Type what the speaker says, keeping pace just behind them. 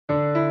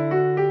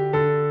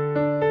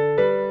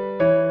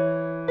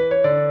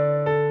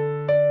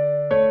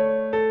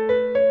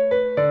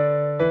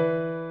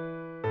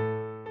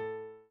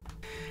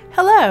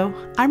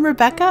I'm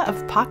Rebecca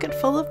of Pocket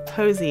Full of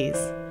Posies.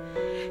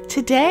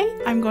 Today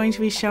I'm going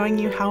to be showing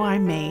you how I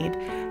made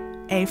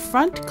a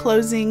front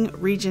closing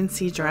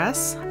Regency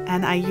dress,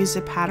 and I used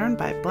a pattern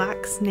by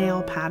Black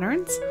Snail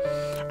Patterns.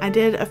 I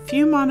did a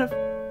few at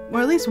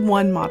least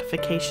one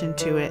modification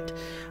to it,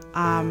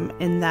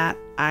 in that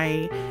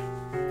I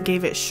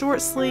gave it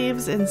short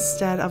sleeves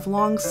instead of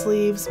long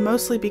sleeves,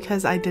 mostly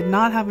because I did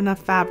not have enough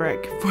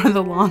fabric for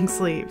the long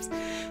sleeves.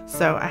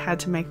 So I had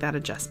to make that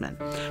adjustment.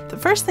 The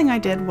first thing I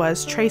did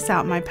was trace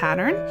out my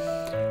pattern,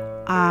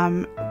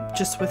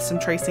 just with some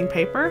tracing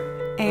paper,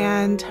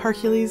 and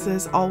Hercules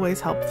is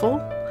always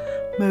helpful,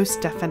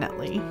 most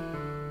definitely.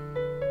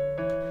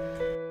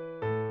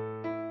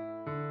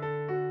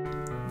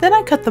 Then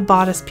I cut the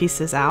bodice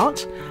pieces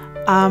out.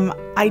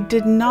 I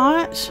did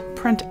not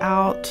print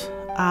out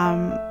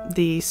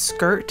the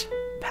skirt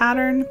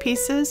pattern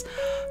pieces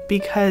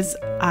because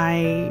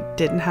I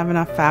didn't have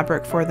enough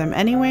fabric for them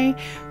anyway,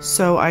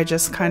 so I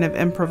just kind of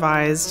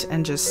improvised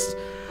and just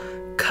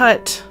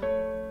cut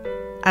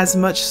as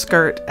much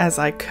skirt as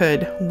I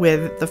could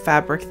with the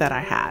fabric that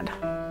I had.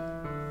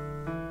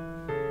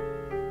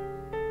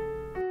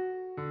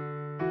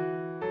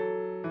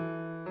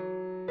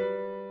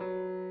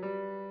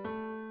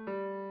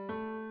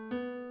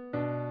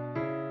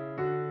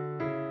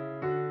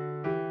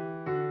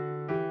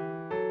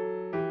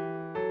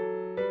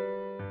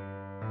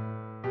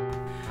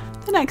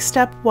 The next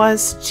step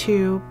was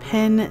to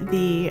pin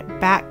the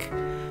back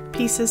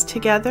pieces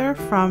together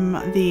from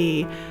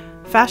the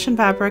fashion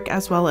fabric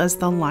as well as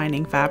the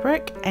lining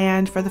fabric.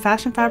 And for the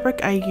fashion fabric,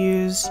 I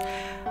used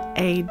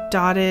a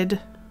dotted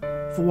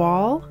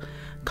voile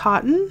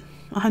cotton,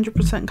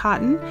 100%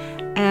 cotton,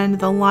 and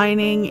the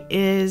lining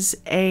is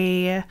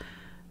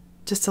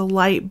just a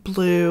light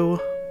blue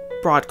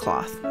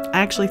broadcloth. I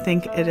actually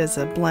think it is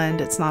a blend,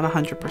 it's not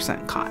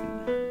 100% cotton.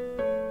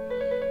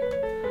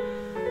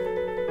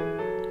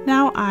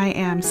 Now I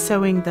am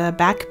sewing the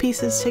back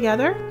pieces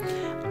together,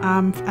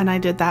 and I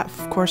did that,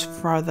 of course,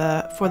 for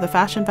the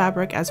fashion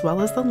fabric as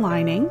well as the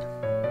lining.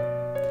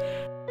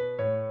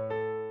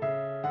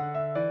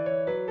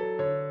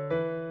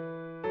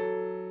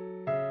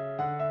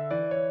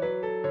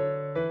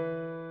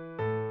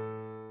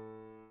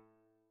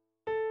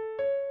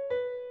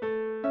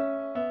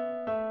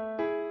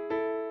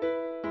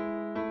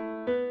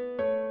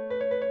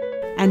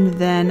 And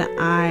then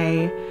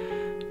I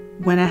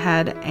went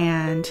ahead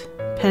and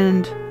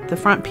pinned the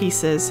front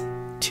pieces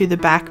to the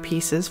back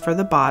pieces for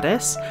the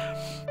bodice.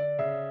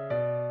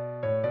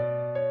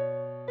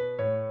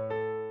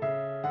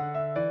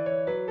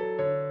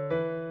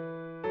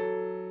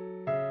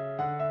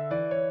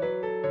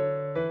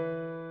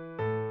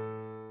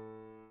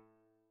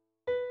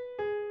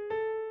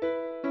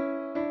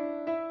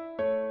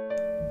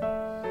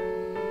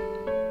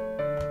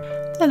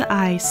 Then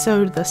I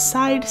sewed the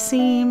side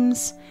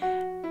seams,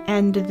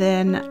 and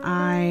then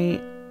I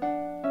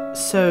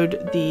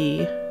sewed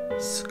the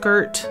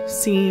skirt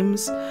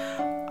seams.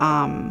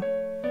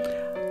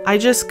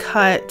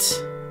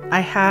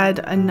 I had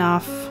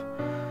enough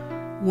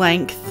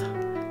length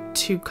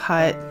to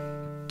cut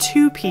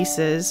 2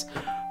 pieces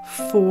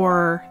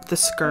for the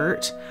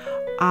skirt,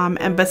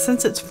 but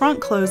since it's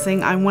front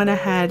closing, I went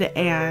ahead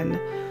and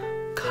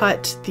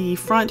cut the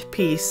front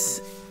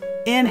piece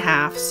in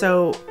half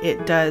so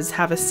it does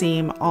have a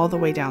seam all the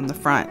way down the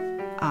front,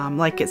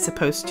 like it's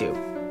supposed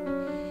to.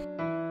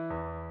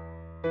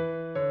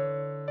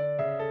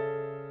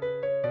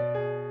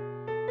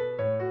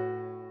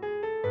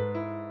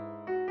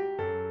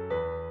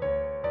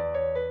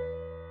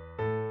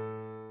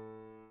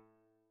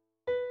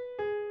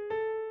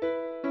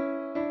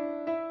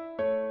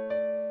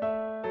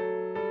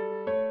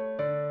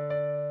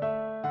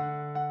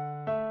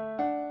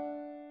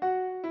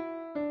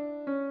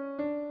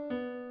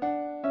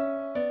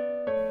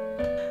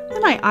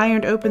 Then I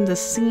ironed open the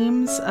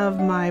seams of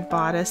my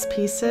bodice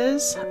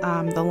pieces,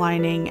 the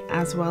lining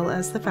as well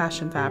as the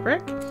fashion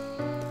fabric.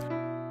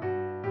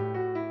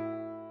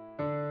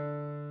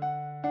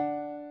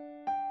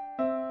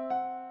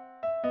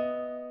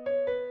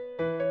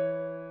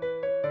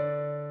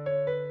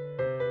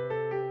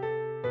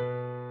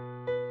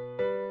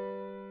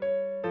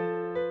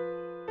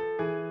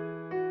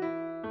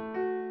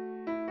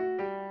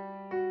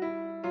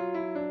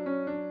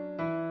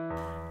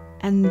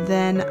 And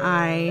then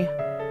I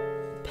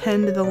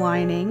pinned the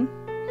lining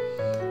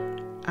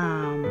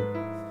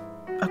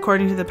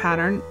according to the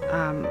pattern,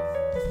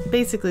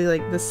 basically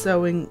like the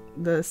sewing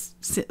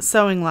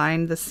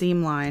line, the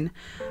seam line.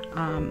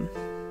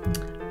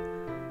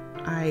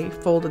 I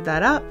folded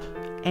that up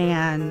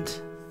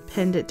and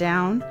pinned it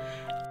down.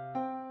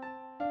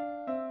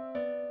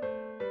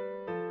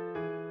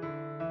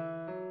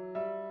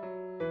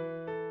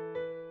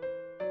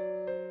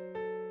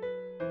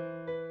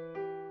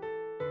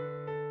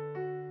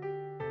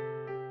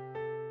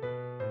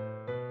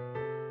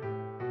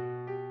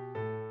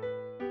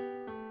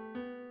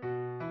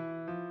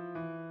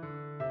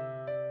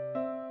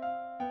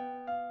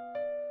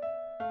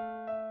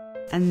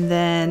 And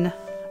then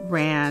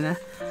ran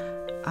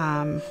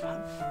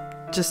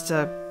just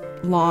a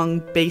long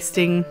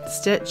basting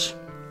stitch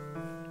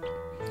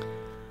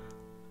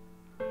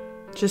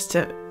just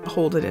to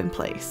hold it in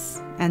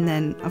place. And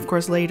then of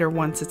course later,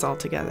 once it's all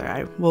together,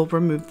 I will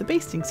remove the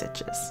basting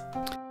stitches.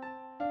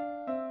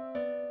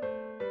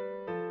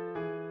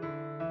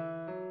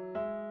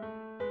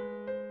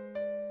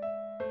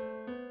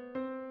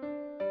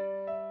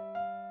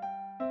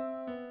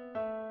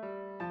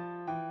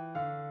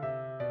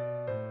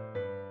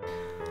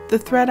 The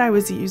thread I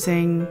was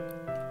using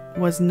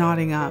was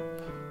knotting up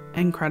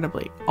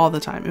incredibly all the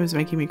time. It was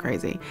making me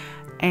crazy.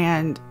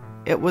 And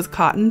it was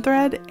cotton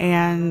thread,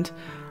 and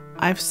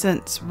I've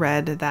since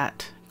read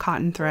that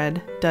cotton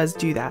thread does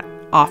do that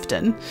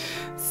often.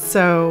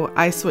 So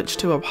I switched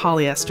to a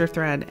polyester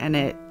thread and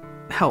it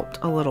helped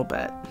a little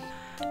bit.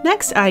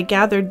 Next, I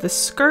gathered the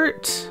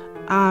skirt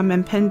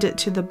and pinned it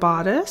to the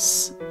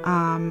bodice,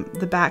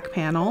 the back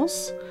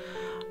panels,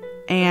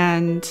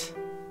 and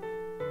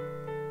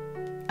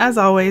as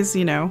always,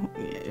 you know,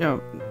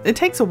 it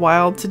takes a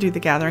while to do the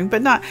gathering,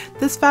 but not,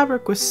 this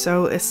fabric is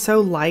so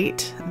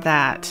light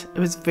that it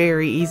was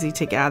very easy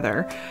to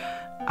gather.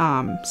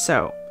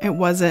 So it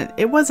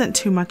wasn't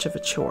too much of a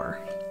chore.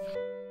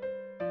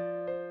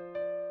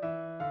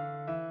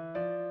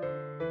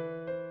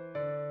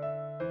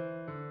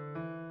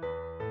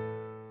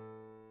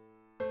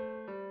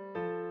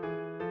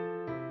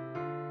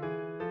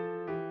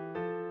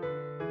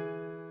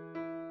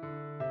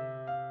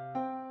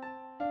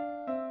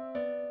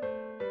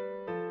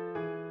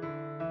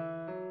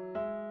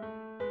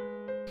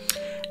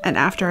 And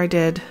after I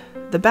did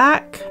the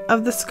back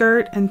of the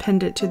skirt and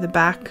pinned it to the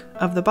back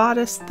of the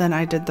bodice, then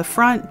I did the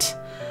front.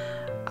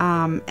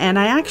 And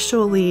I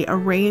actually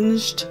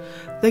arranged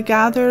the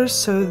gathers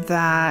so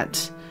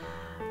that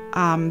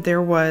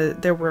there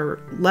were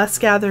less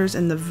gathers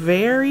in the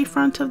very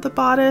front of the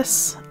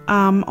bodice,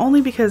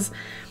 only because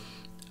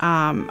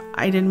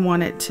I didn't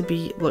want it to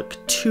look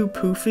too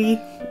poofy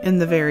in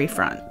the very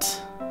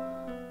front.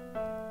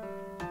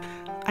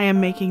 I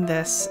am making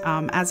this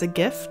as a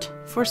gift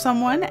for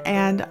someone,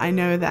 and I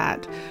know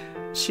that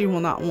she will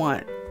not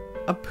want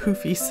a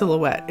poofy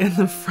silhouette in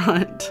the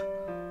front.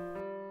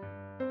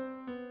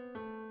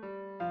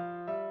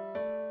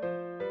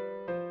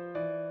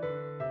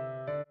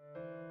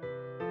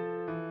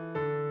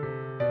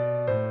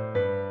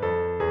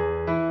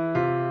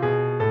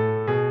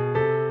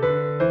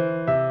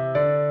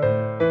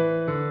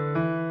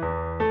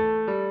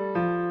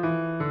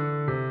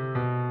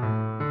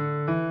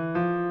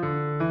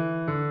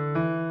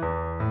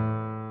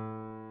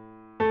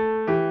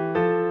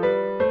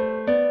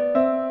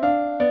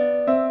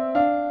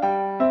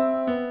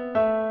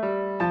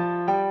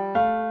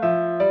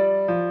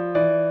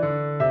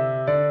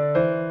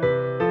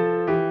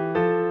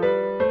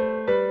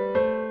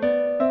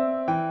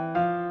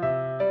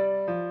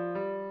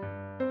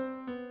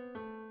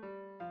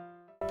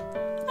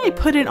 I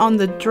put it on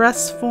the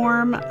dress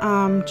form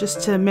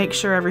just to make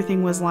sure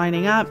everything was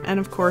lining up, and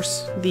of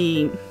course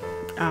the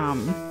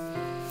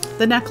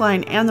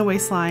neckline and the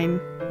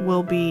waistline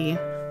will be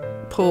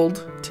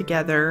pulled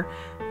together,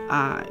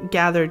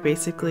 gathered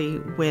basically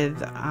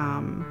with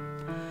a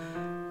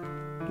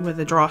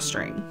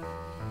drawstring,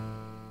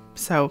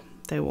 so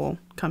they will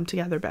come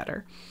together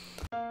better.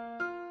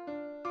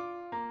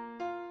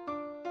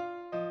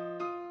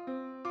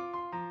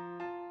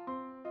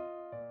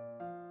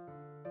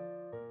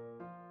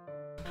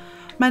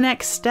 My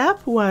next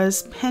step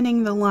was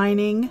pinning the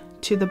lining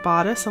to the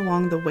bodice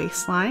along the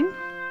waistline,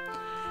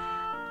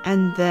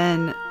 and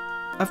then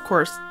of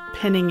course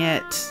pinning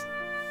it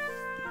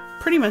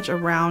pretty much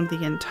around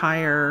the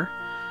entire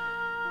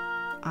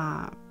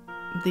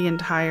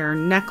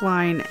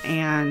neckline,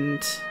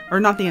 or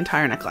not the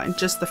entire neckline,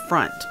 just the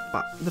front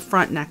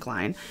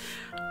neckline,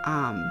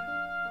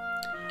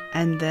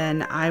 and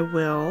then I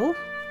will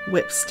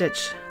whip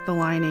stitch the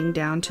lining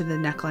down to the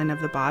neckline of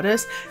the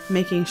bodice,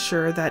 making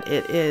sure that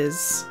it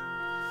is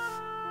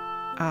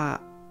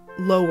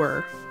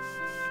lower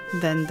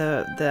than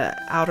the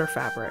outer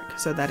fabric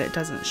so that it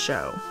doesn't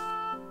show.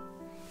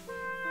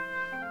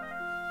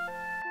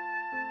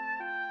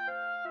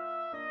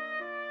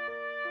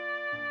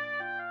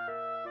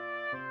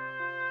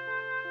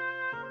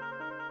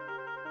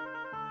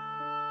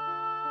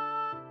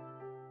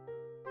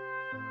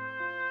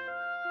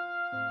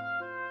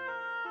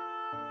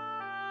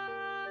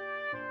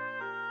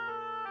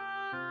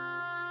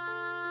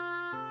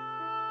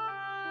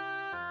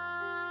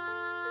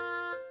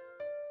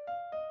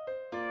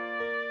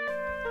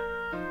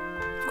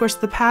 Of course,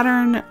 the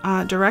pattern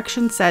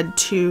direction said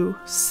to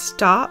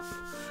stop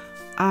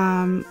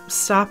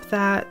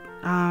that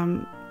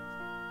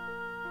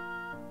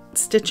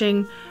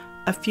stitching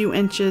a few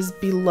inches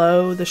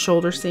below the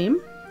shoulder seam.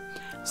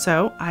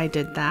 So I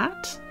did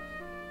that.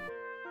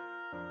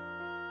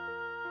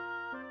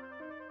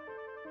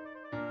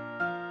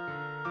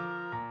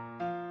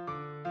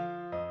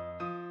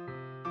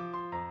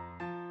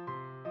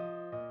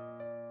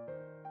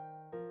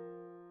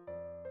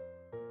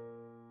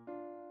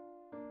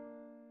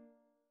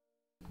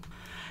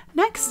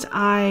 Next,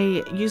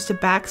 I used a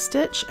back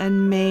stitch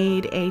and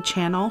made a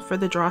channel for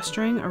the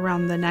drawstring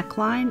around the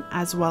neckline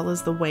as well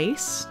as the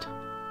waist.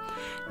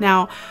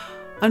 Now,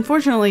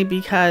 unfortunately,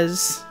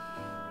 because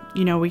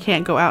we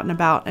can't go out and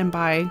about and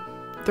buy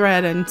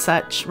thread and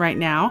such right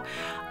now,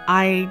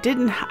 I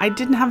didn't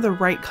have the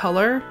right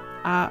color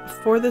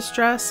for this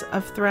dress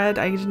of thread.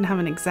 I didn't have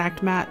an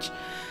exact match,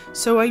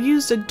 so I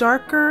used a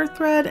darker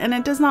thread, and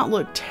it does not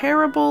look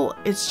terrible.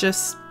 It's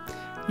just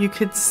you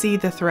could see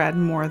the thread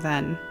more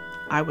than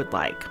I would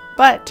like,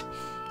 but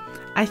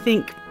I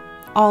think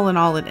all in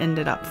all it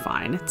ended up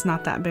fine. It's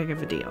not that big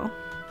of a deal.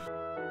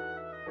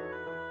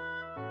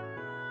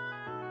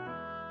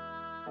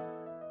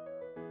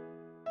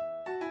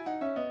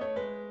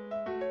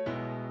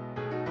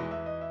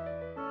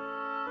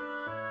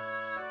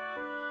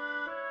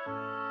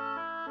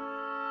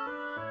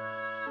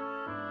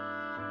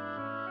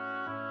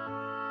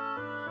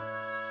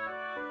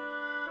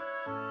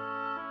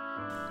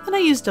 Then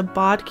I used a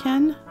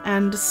bodkin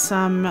and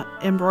some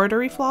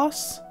embroidery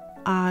floss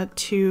that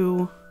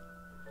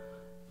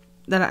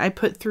I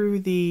put through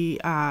the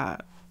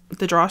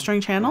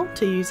drawstring channel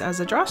to use as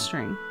a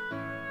drawstring.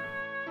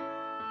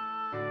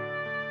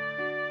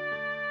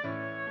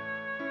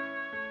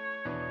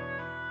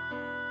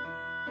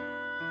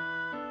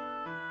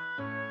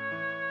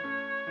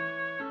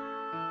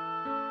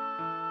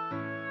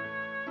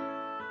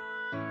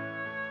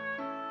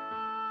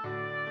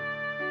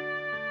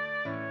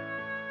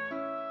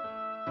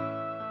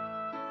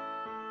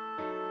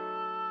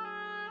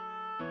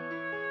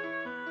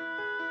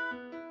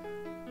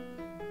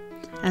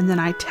 And then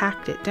I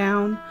tacked it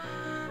down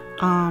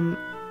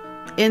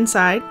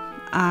inside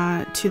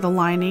to the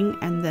lining,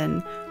 and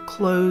then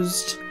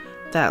closed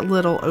that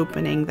little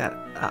opening that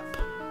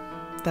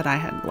I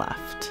had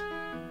left.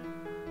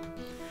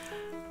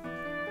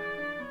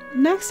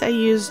 Next, I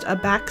used a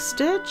back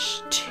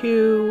stitch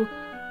to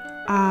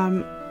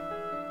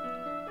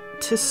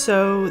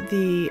sew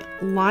the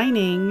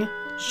lining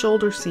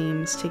shoulder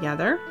seams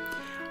together,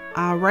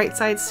 right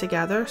sides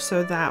together,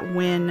 so that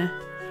when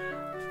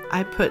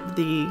I put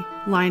the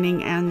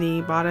lining and the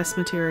bodice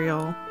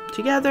material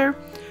together,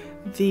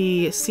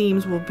 the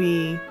seams will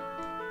be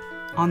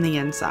on the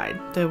inside.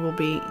 They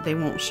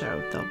won't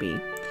show. They'll be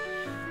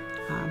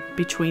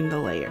between the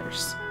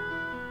layers.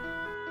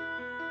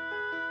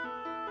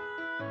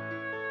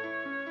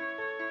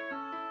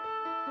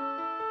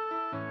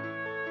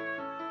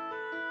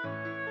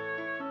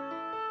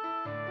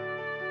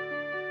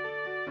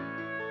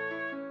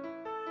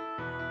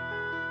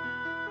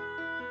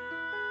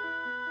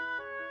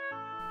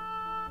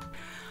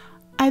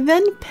 I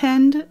then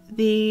pinned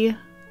the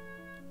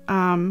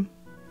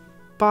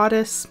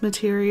bodice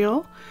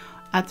material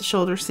at the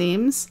shoulder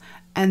seams,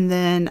 and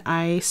then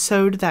I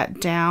sewed that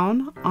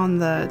down on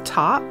the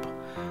top,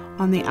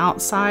 on the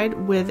outside,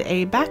 with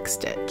a back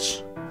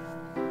stitch.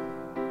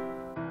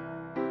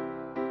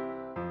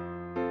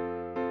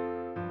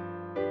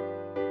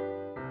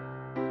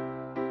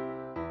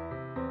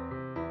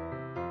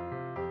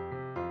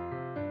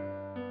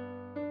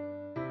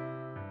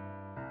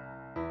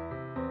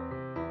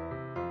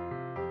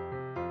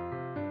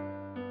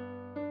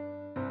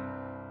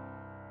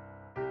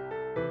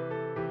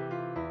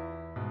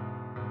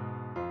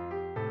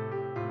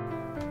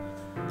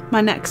 My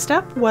next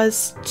step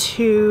was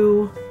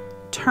to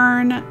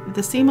turn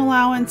the seam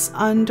allowance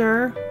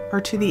under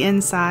or to the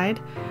inside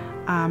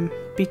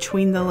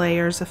between the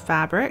layers of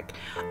fabric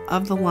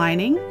of the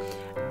lining,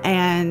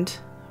 and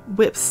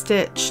whip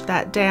stitch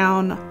that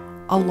down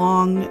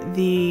along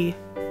the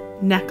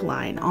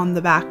neckline on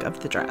the back of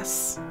the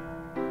dress.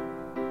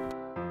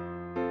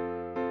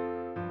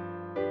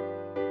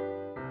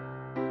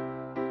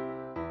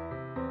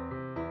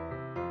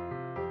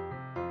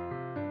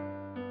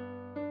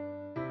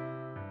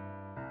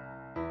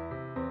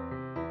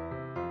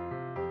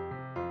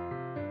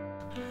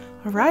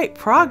 All right,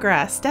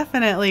 progress,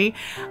 definitely.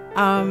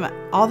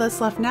 All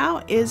that's left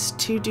now is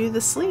to do the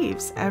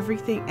sleeves,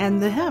 everything,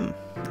 and the hem.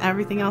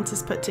 Everything else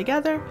is put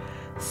together,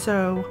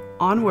 so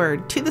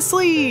onward to the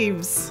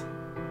sleeves.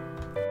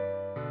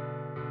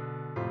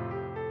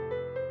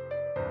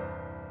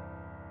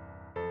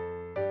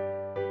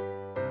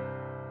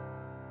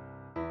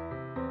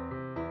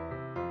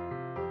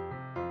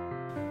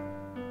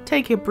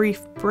 Take a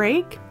brief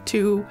break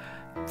to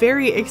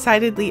very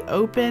excitedly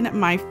open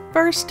my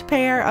first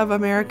pair of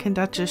American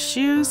Duchess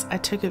shoes. I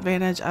took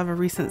advantage of a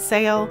recent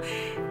sale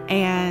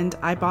and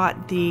I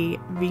bought the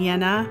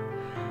Vienna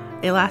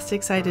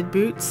elastic sided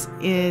boots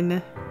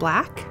in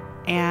black,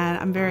 and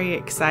I'm very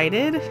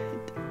excited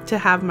to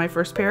have my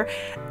first pair,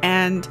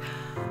 and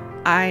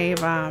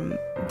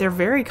they're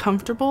very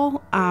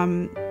comfortable.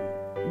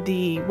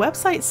 The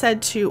website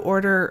said to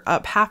order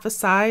up half a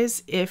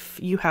size if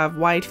you have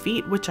wide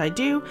feet, which I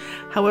do.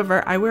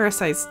 However, I wear a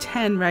size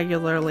 10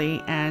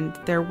 regularly and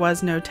there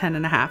was no 10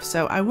 and a half.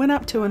 So I went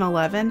up to an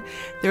 11.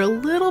 They're a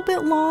little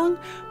bit long,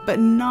 but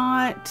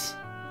not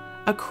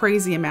a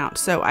crazy amount.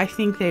 So I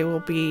think they will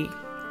be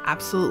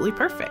absolutely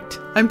perfect.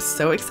 I'm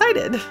so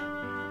excited.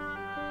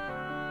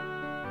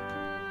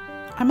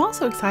 I'm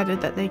also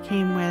excited that they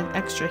came with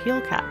extra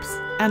heel caps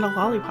and a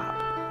lollipop.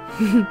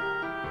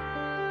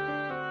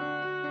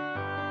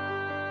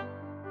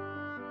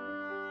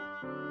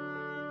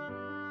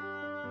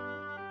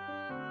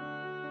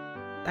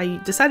 I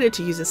decided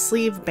to use a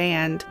sleeve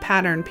band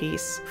pattern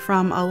piece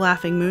from a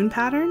Laughing Moon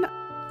pattern.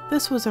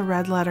 This was a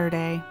red letter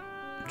day,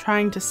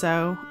 trying to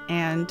sew,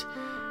 and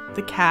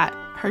the cat,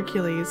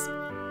 Hercules,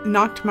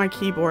 knocked my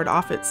keyboard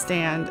off its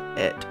stand.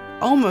 It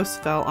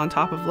almost fell on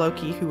top of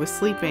Loki, who was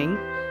sleeping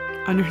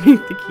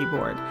underneath the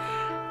keyboard.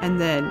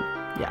 And then,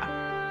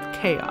 yeah,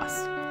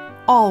 chaos.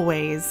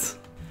 Always.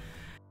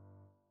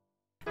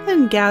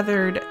 Then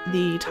gathered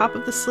the top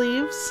of the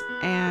sleeves,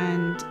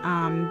 and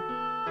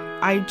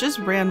I just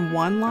ran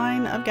one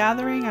line of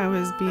gathering. I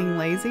was being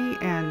lazy,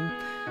 and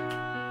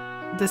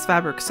this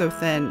fabric's so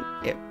thin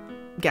it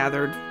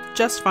gathered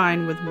just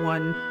fine with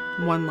one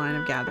line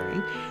of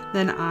gathering.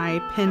 Then I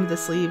pinned the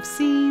sleeve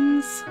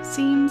seams,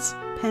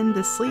 pinned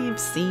the sleeve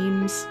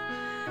seams,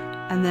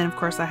 and then of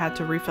course I had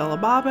to refill a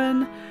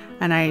bobbin,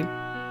 and I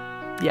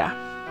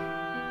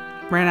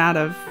ran out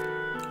of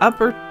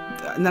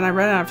and then I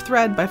ran out of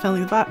thread by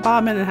filling the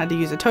bobbin and had to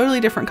use a totally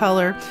different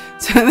color.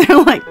 So there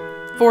are like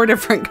 4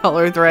 different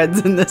color threads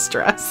in this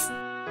dress.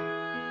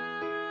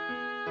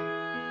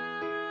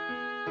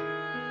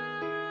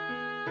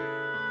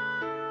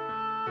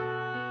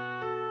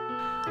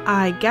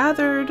 I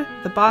gathered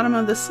the bottom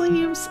of the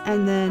sleeves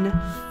and then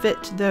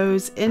fit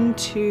those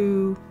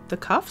into the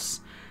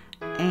cuffs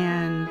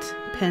and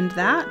pinned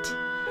that.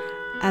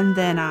 And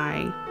then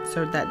I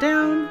sewed that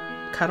down,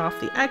 cut off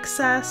the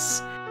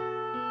excess.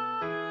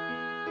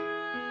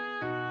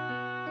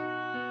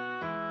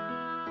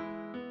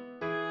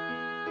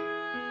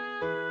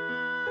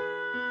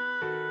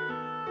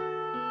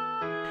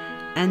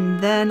 And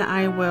then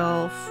I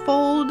will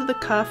fold the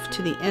cuff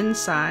to the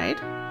inside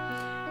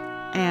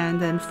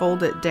and then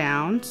fold it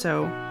down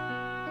so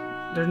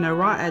there's no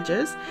raw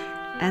edges,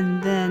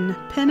 and then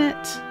pin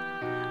it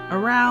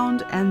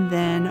around and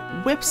then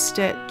whip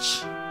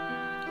stitch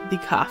the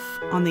cuff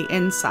on the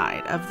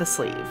inside of the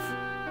sleeve.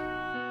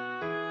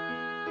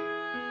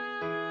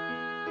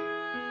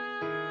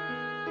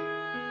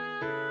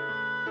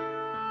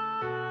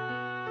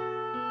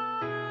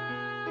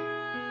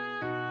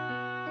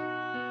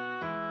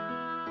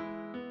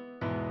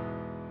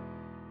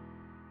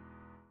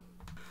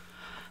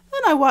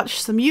 I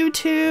watched some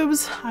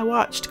YouTubes. I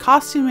watched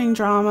Costuming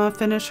Drama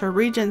finish her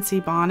Regency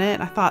bonnet.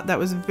 I thought that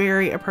was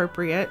very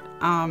appropriate.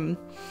 Of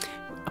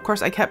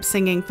course, I kept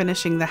singing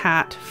Finishing the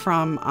Hat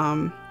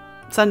from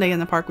Sunday in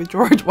the Park with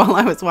George while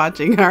I was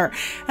watching her.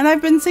 And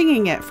I've been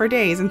singing it for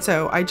days, and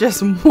so I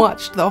just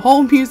watched the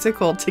whole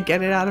musical to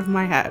get it out of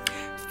my head.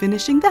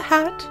 Finishing the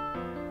hat.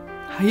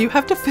 How you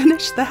have to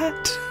finish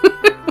that.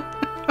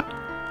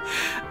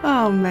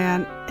 Oh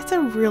man, it's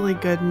a really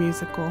good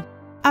musical.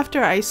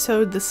 After I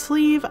sewed the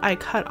sleeve, I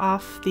cut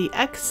off the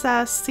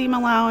excess seam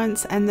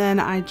allowance, and then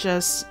I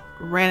just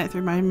ran it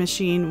through my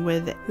machine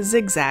with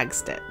zigzag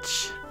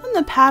stitch. And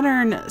the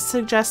pattern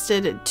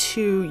suggested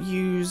to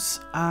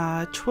use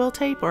twill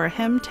tape or a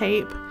hem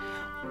tape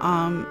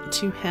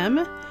to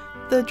hem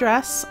the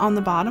dress on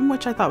the bottom,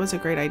 which I thought was a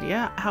great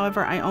idea.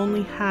 However, I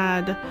only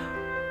had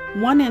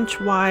 1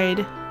 inch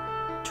wide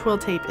twill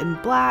tape in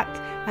black,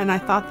 and I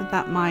thought that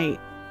that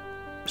might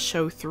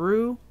show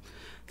through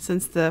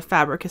since the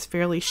fabric is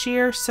fairly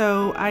sheer,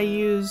 so I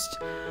used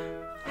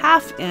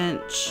 1/2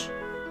 inch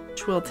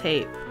twill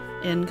tape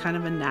in kind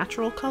of a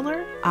natural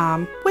color,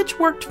 which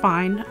worked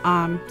fine.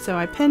 So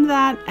I pinned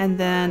that, and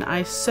then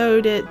I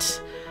sewed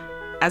it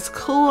as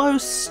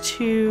close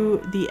to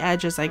the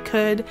edge as I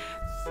could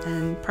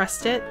and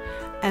pressed it,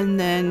 and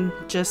then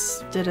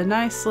just did a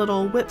nice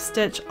little whip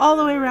stitch all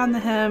the way around the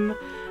hem,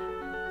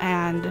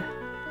 and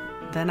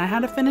then I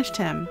had a finished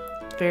hem.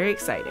 Very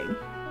exciting.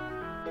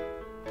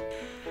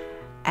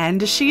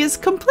 And she is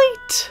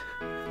complete,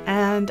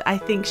 and I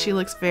think she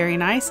looks very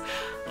nice.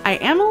 I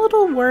am a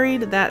little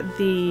worried that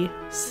the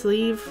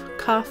sleeve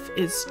cuff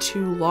is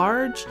too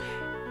large,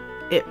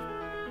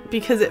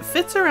 because it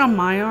fits around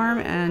my arm,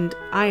 and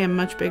I am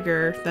much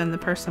bigger than the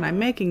person I'm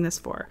making this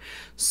for.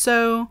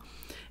 So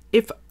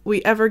if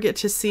we ever get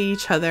to see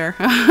each other,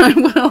 I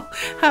will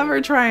have her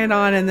try it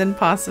on and then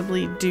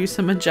possibly do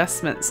some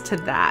adjustments to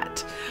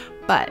that.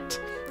 But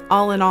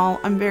all in all,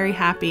 I'm very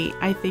happy.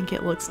 I think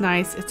it looks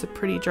nice. It's a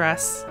pretty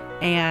dress,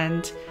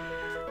 and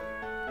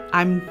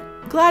I'm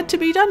glad to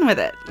be done with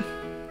it.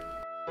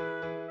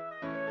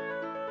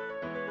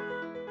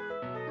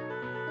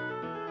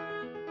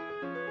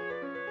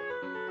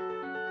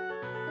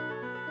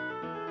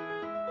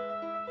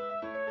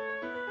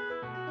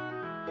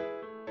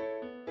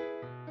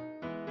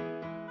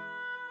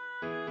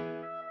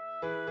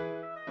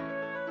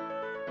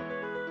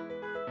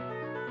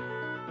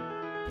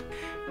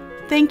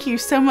 Thank you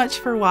so much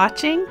for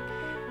watching.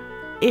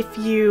 If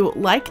you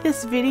like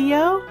this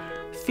video,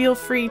 feel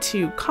free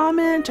to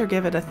comment or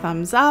give it a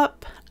thumbs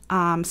up.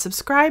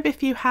 Subscribe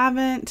if you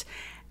haven't,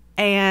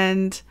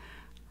 and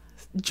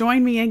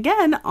join me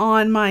again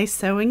on my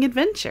sewing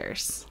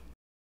adventures.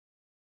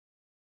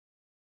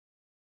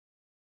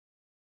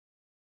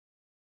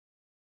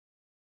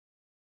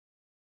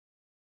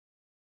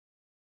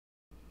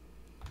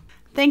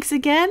 Thanks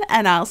again,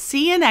 and I'll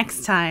see you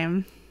next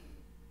time.